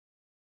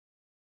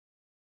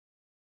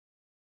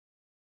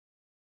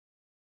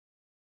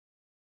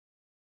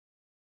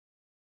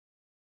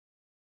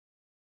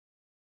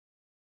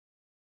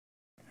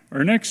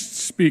Our next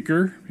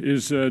speaker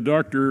is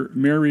Dr.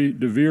 Mary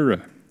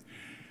Vera.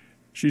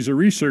 She's a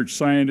research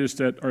scientist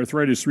at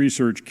Arthritis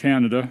Research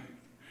Canada,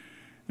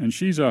 and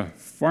she's a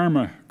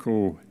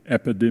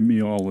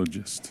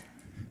pharmacoepidemiologist.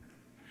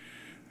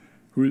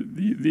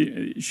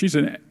 She's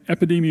an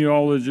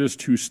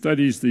epidemiologist who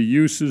studies the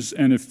uses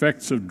and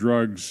effects of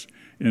drugs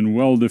in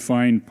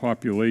well-defined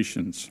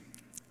populations.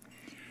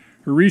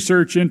 Her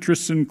research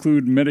interests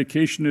include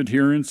medication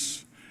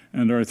adherence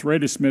and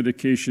arthritis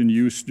medication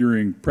use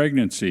during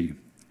pregnancy.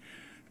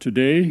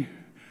 Today,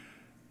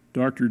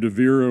 Dr.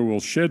 Vera will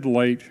shed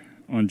light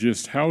on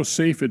just how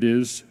safe it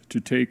is to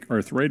take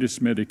arthritis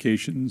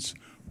medications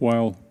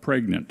while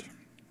pregnant.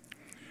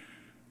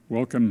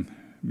 Welcome,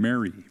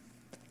 Mary.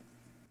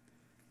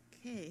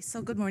 Okay,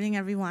 so good morning,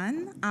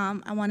 everyone.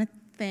 I want to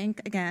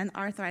thank again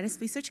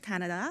Arthritis Research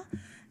Canada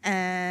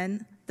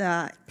and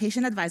the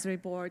Patient Advisory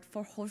Board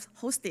for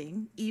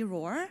hosting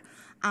eRoar.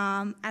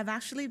 I've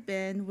actually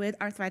been with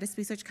Arthritis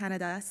Research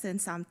Canada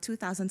since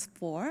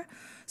 2004.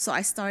 So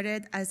I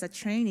started as a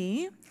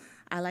trainee.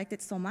 I liked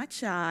it so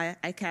much, I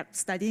kept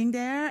studying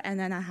there, and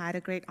then I had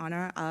a great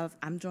honor of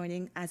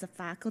joining as a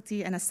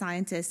faculty and a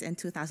scientist in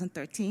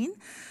 2013.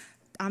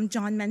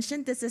 John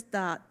mentioned this is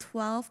the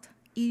 12th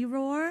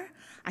eRoar.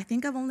 I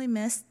think I've only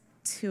missed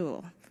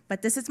 2,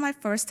 but this is my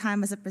first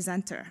time as a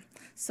presenter.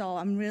 So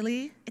I'm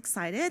really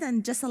excited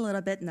and just a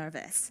little bit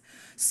nervous.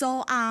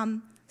 So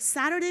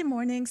Saturday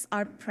mornings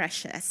are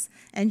precious,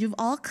 and you've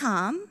all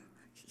come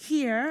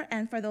here,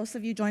 and for those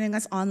of you joining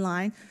us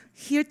online,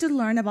 here to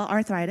learn about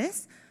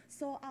arthritis.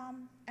 So,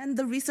 and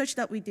the research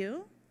that we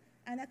do,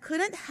 and I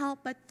couldn't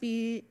help but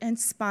be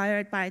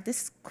inspired by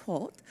this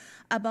quote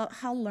about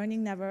how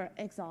learning never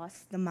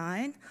exhausts the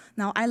mind.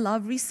 Now, I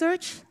love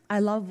research, I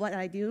love what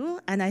I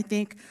do, and I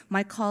think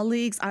my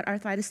colleagues at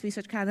Arthritis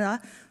Research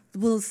Canada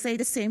will say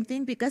the same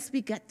thing because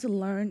we get to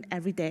learn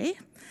every day.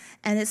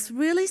 And it's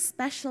really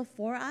special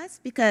for us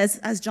because,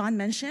 as John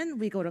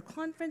mentioned, we go to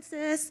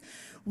conferences,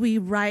 we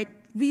write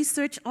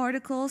research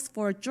articles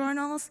for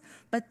journals,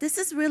 but this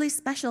is really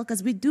special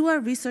because we do our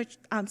research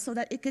so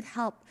that it could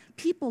help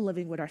people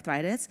living with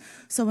arthritis.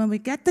 So when we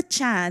get the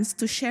chance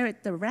to share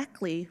it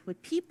directly with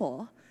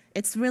people,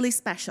 it's really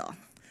special.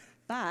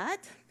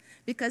 But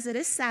because it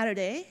is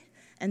Saturday,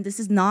 and this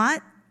is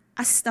not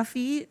a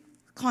stuffy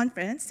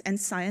conference, and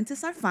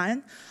scientists are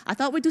fun, I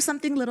thought we'd do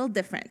something a little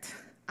different.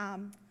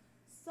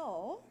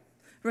 So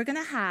we're going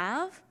to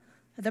have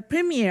the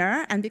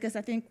premiere, and because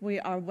I think we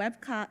are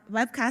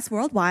webcast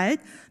worldwide,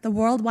 the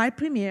worldwide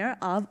premiere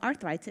of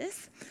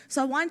arthritis.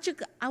 So I want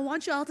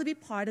you all to be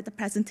part of the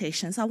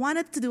presentation. So I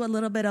wanted to do a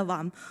little bit of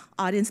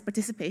audience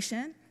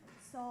participation.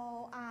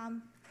 So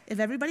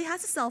if everybody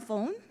has a cell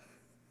phone,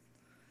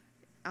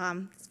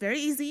 it's very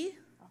easy.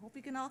 I hope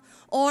you can all,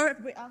 or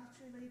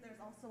actually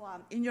there's also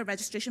in your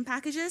registration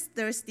packages,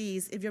 there's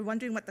these, if you're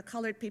wondering what the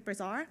colored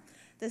papers are,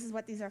 this is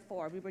what these are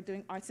for. We were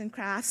doing arts and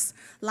crafts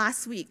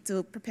last week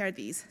to prepare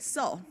these.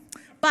 So,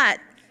 but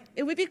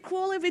it would be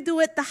cool if we do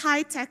it the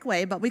high-tech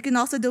way, but we can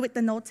also do it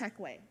the no-tech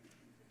way.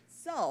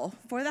 So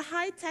for the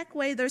high-tech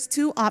way, there's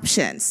 2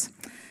 options.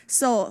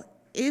 So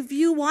if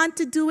you want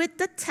to do it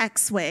the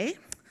text way,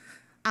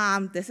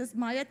 this is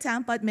my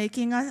attempt at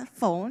making a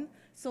phone.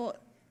 So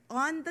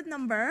on the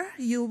number,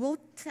 you will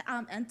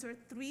enter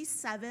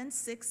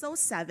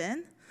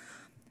 37607,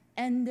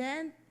 and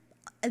then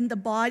in the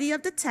body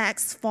of the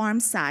text, farm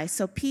size,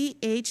 so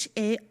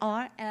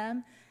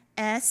PHARMSCI.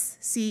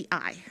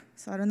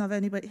 So I don't know if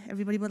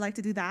everybody would like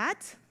to do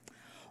that.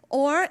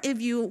 Or if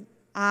you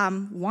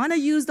want to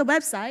use the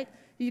website,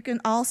 you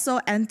can also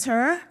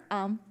enter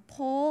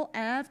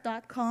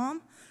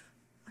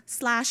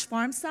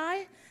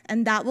polev.com/farmsci,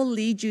 and that will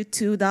lead you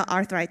to the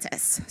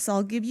arthritis. So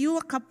I'll give you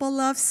a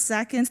couple of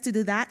seconds to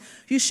do that.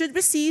 You should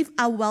receive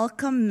a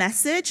welcome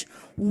message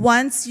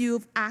once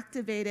you've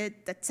activated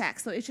the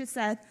text. So it should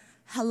say,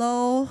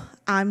 hello,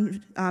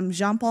 I'm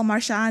Jean-Paul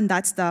Marchand.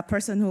 That's the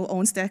person who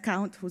owns the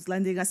account who's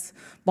letting us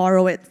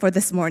borrow it for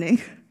this morning.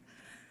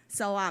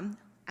 So I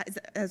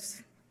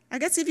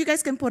guess if you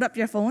guys can put up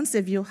your phones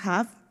if you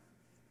have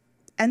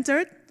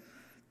entered.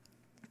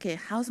 Okay,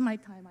 how's my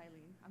time,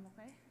 Eileen? I'm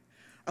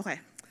okay?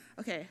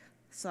 Okay.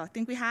 So I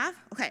think we have?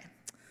 Okay.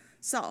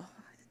 So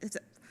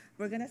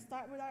we're going to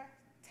start with our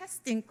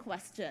testing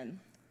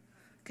question.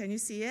 Can you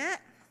see it?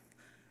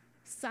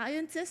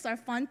 Scientists are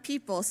fun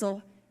people.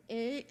 So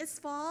A is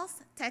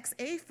false, text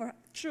A for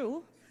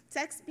true,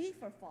 text B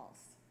for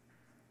false.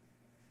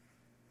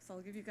 So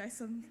I'll give you guys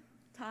some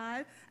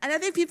time. And I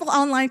think people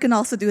online can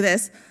also do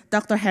this.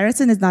 Dr.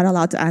 Harrison is not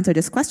allowed to answer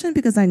this question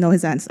because I know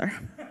his answer.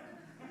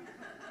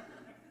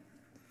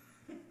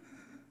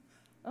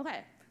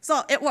 Okay.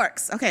 So it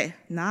works. Okay,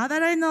 now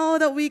that I know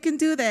that we can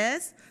do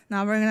this,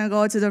 now we're going to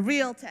go to the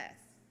real test.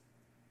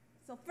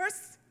 So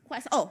first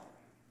question,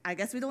 I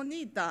guess we don't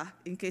need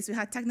in case we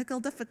had technical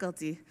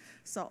difficulty.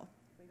 So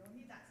we don't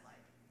need that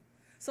slide.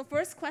 So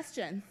first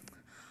question,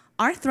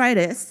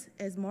 arthritis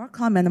is more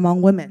common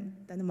among women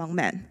than among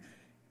men.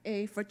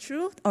 A for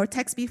true or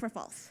text B for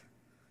false?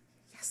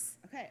 Yes,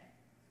 okay.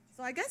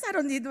 So I guess I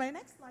don't need my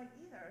next slide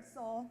either.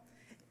 So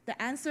The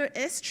answer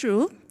is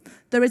true.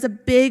 There is a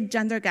big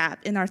gender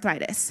gap in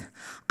arthritis.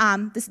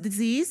 This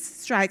disease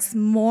strikes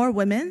more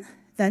women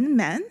than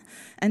men.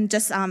 And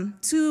just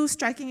two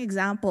striking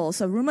examples.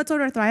 So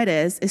rheumatoid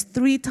arthritis is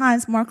 3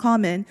 times more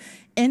common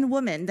in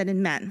women than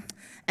in men.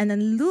 And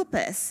then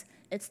lupus,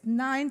 it's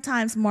 9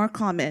 times more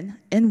common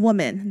in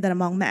women than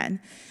among men.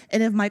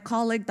 And if my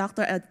colleague,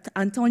 Dr.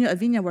 Antonio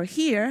Avina, were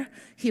here,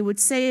 he would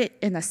say it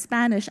in a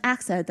Spanish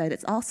accent that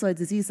it's also a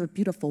disease of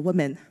beautiful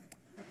women.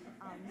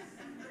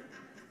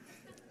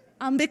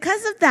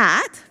 Because of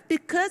that,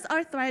 because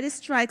arthritis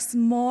strikes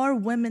more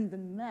women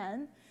than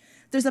men,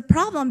 there's a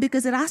problem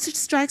because it actually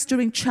strikes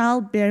during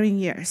childbearing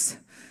years.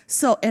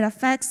 So it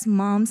affects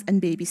moms and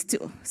babies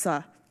too.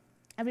 So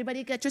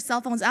everybody get your cell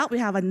phones out. We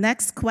have a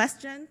next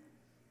question.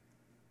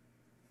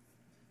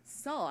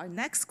 So our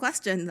next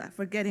question,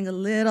 we're getting a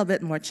little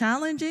bit more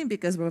challenging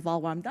because we've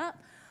all warmed up.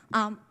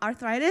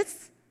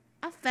 Arthritis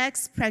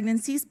affects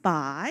pregnancies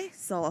by,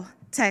 so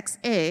text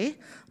A,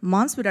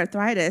 moms with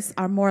arthritis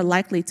are more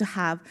likely to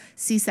have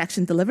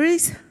C-section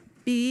deliveries.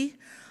 B,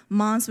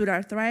 moms with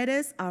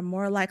arthritis are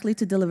more likely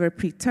to deliver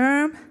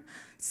preterm.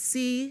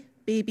 C,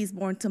 babies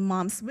born to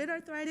moms with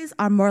arthritis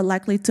are more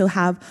likely to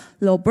have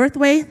low birth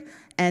weight.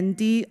 And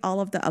D, all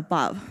of the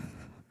above.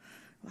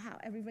 Wow,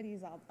 everybody's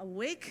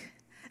awake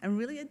and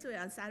really into it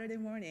on Saturday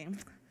morning.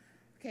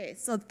 Okay,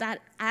 so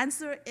that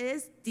answer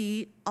is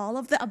D, all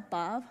of the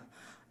above.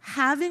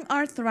 Having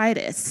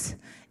arthritis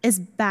is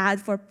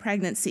bad for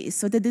pregnancy.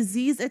 So the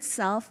disease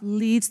itself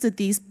leads to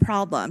these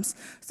problems.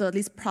 So it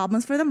leads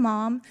problems for the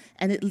mom,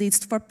 and it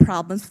leads for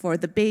problems for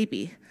the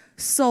baby.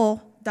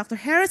 So Dr.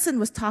 Harrison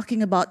was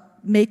talking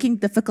about making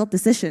difficult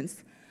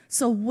decisions.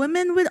 So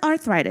women with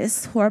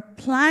arthritis who are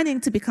planning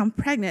to become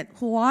pregnant,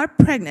 who are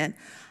pregnant,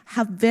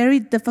 have very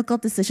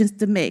difficult decisions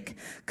to make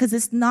because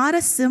it's not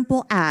as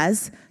simple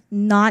as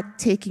not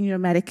taking your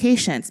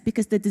medications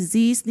because the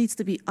disease needs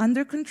to be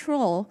under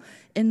control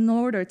in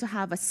order to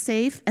have a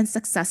safe and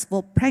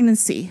successful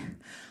pregnancy.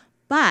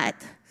 But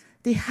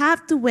they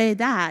have to weigh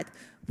that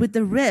with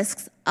the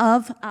risks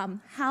of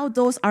how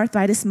those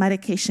arthritis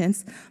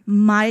medications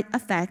might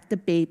affect the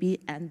baby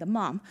and the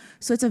mom.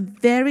 So it's a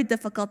very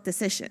difficult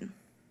decision.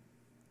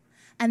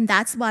 And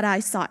that's what I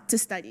sought to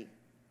study.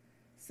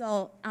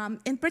 So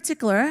in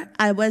particular,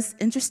 I was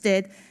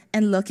interested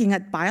in looking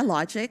at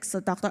biologics. So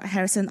Dr.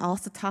 Harrison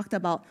also talked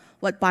about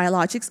what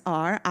biologics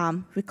are.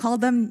 We call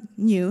them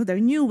new. They're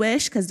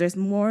newish because there's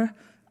more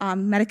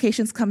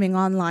medications coming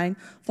online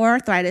for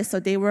arthritis. So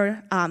they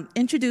were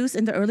introduced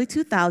in the early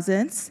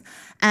 2000s.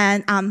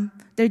 And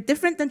they're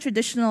different than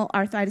traditional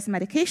arthritis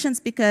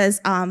medications because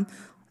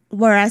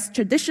whereas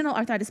traditional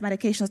arthritis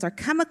medications are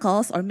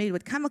chemicals or made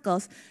with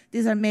chemicals,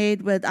 these are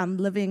made with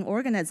living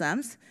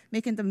organisms,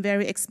 making them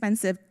very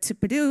expensive to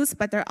produce,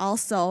 but they're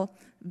also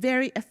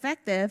very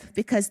effective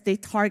because they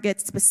target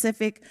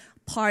specific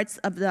parts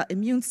of the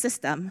immune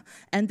system,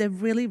 and they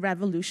really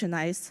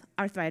revolutionize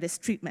arthritis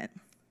treatment.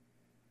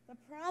 The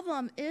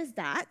problem is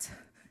that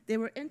they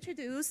were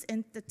introduced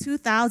in the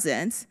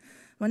 2000s.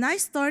 When I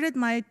started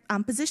my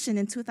position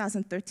in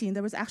 2013,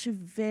 there was actually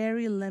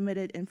very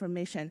limited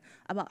information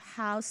about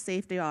how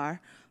safe they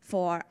are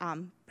for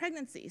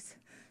pregnancies.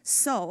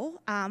 So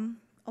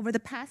over the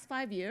past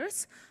 5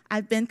 years,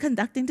 I've been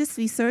conducting this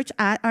research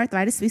at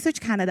Arthritis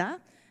Research Canada,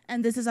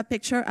 and this is a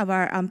picture of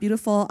our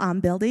beautiful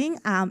building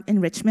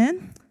in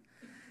Richmond.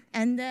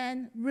 And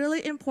then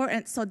really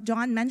important, so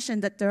John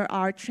mentioned that there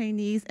are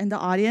trainees in the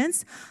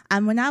audience.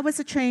 When I was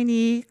a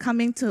trainee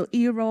coming to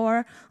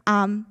EROAR,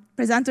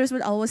 presenters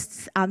would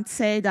always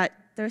say that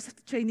there's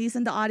trainees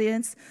in the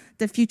audience,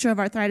 the future of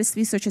arthritis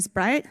research is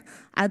bright.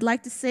 I'd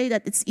like to say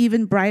that it's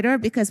even brighter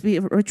because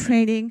we're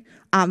training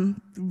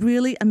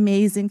really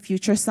amazing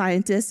future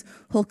scientists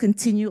who'll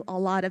continue a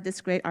lot of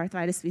this great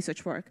arthritis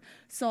research work.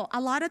 So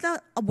a lot of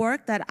the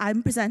work that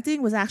I'm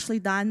presenting was actually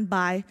done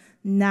by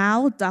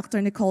now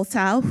Dr. Nicole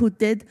Tao, who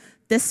did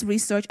this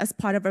research as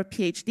part of her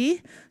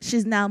PhD.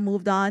 She's now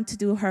moved on to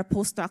do her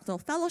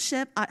postdoctoral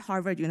fellowship at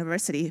Harvard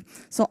University.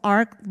 So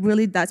ARC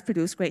really does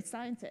produce great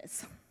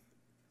scientists.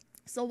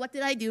 So what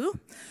did I do?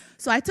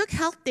 So I took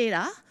health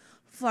data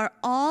for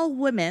all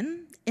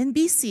women in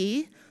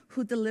BC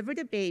who delivered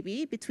a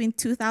baby between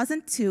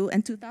 2002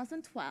 and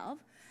 2012,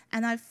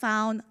 and I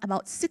found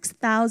about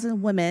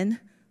 6,000 women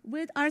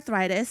with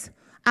arthritis,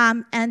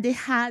 and they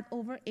had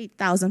over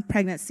 8,000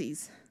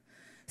 pregnancies.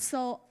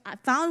 So I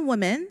found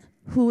women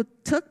who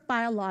took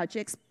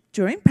biologics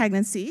during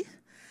pregnancy,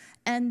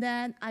 and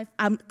then I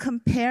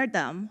compared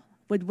them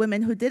with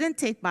women who didn't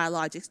take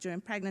biologics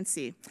during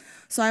pregnancy.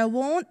 So I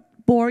won't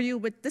bore you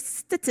with the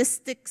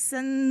statistics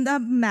and the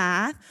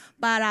math,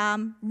 but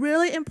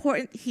really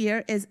important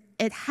here is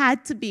it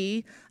had to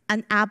be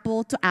an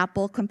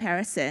apple-to-apple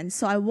comparison.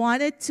 So I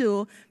wanted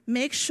to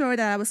make sure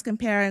that I was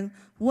comparing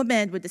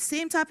women with the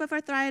same type of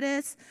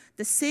arthritis,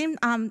 the same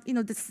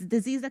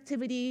disease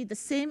activity, the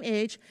same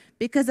age,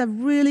 because I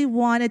really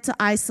wanted to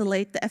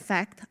isolate the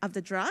effect of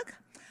the drug.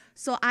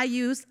 So I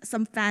used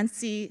some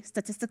fancy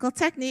statistical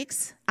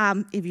techniques.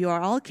 If you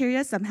are all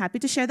curious, I'm happy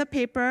to share the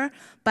paper,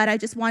 but I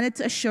just wanted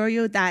to assure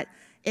you that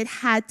it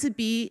had to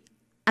be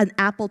an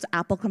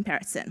apple-to-apple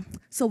comparison.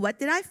 So what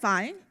did I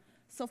find?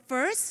 So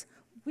first,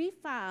 we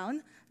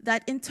found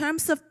that in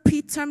terms of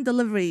preterm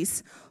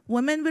deliveries,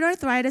 women with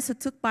arthritis who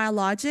took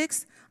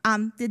biologics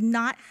did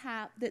not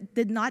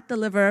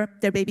deliver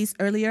their babies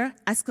earlier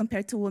as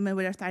compared to women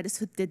with arthritis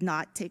who did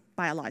not take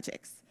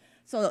biologics.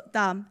 So,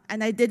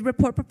 and I did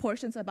report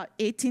proportions about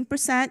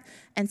 18%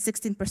 and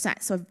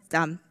 16%. So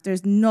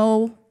there's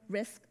no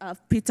risk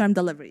of preterm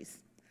deliveries.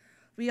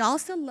 We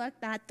also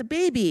looked at the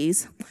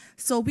babies.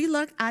 So we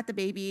looked at the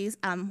babies,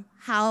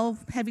 how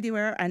heavy they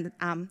were, and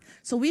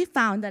so we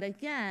found that,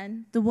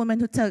 again, the women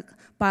who took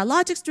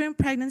biologics during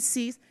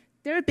pregnancies,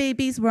 their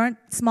babies weren't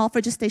small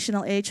for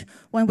gestational age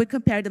when we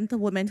compared them to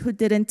women who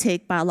didn't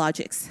take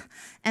biologics.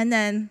 And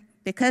then,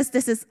 because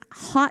this is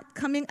hot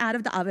coming out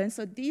of the oven,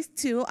 so these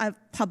two I've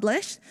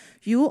published,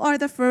 you are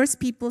the first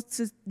people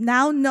to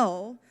now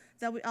know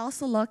that we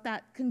also looked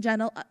at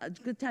congenital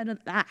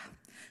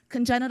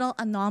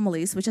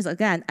anomalies, which is,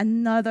 again,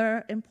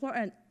 another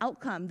important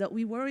outcome that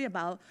we worry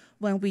about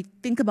when we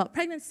think about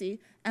pregnancy,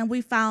 and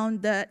we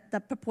found that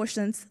the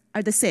proportions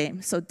are the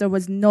same. So there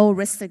was no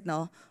risk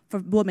signal for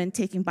women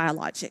taking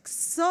biologics.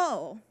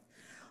 So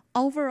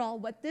overall,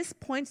 what this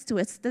points to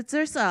is that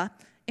there's a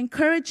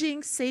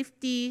encouraging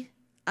safety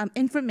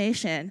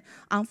information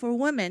for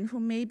women who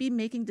may be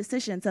making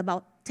decisions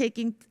about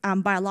taking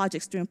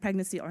biologics during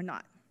pregnancy or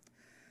not.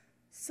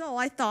 So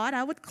I thought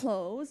I would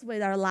close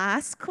with our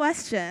last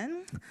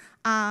question.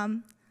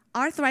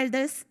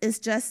 Arthritis is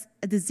just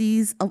a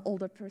disease of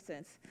older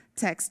persons.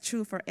 Text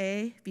true for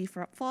A, B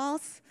for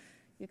false.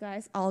 You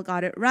guys all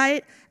got it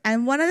right.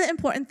 And one of the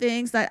important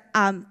things that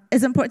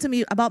is important to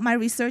me about my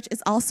research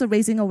is also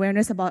raising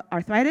awareness about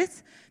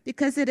arthritis,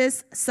 because it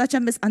is such a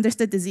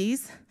misunderstood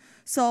disease.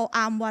 So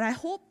what I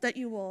hope that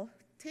you will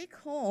take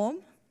home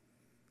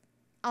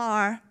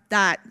are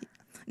that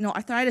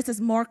arthritis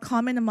is more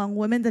common among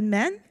women than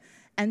men.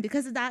 And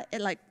because of that,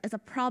 it's a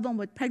problem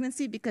with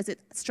pregnancy because it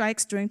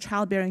strikes during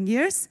childbearing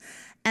years.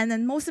 And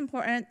then most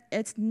important,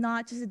 it's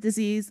not just a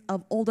disease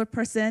of older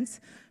persons.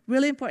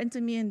 Really important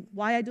to me and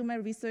why I do my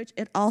research,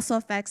 it also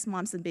affects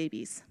moms and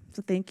babies.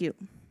 So thank you.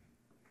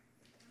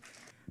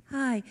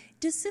 Hi.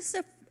 Does this,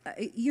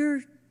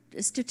 your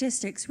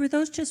statistics, were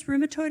those just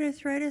rheumatoid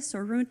arthritis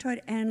or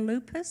rheumatoid and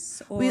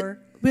lupus? Or?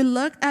 We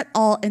looked at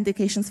all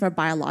indications for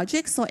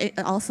biologics, so it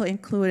also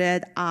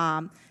included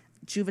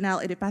juvenile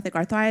idiopathic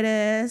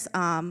arthritis,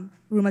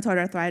 rheumatoid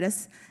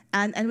arthritis,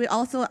 and we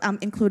also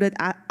included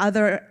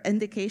other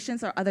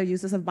indications or other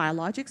uses of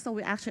biologics. So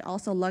we actually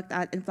also looked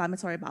at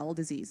inflammatory bowel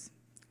disease.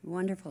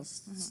 Wonderful.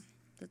 That's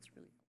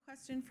really cool.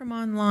 Question from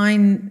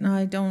online.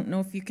 I don't know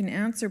if you can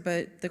answer,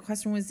 but the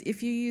question was,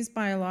 if you use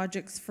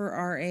biologics for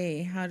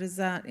RA, how does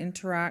that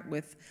interact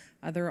with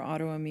other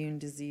autoimmune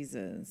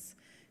diseases?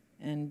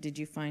 And did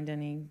you find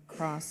any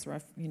crossing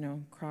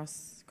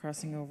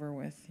over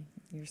with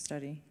your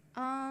study?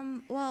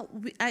 Well,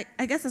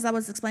 I guess as I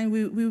was explaining,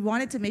 we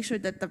wanted to make sure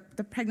that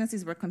the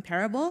pregnancies were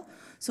comparable.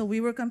 So we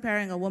were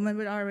comparing a woman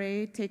with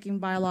RA taking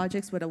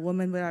biologics with a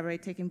woman with RA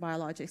taking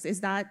biologics.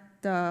 Is that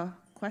the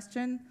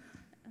question?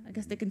 I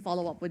guess they can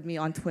follow up with me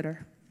on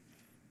Twitter.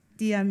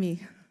 DM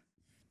me.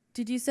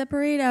 Did you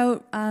separate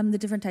out the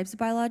different types of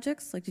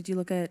biologics? Like, did you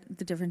look at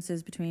the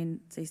differences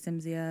between, say,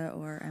 Cimzia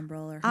or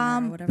Enbrel or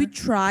Humira or whatever? We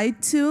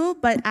tried to,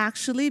 but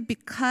actually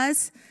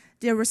because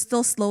they were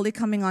still slowly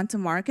coming onto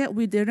market,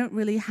 we didn't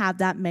really have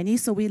that many,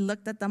 so we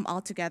looked at them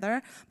all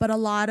together. But a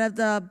lot of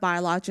the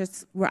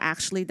biologics were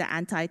actually the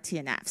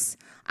anti-TNFs.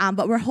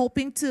 But we're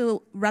hoping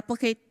to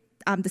replicate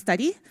the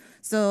study.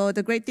 So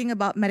the great thing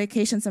about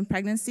medications and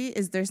pregnancy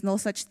is there's no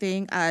such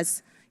thing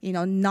as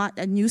not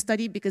a new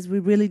study, because we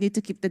really need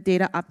to keep the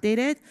data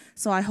updated.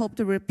 So I hope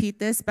to repeat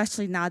this,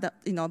 especially now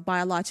that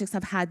biologics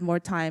have had more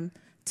time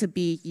to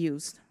be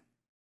used.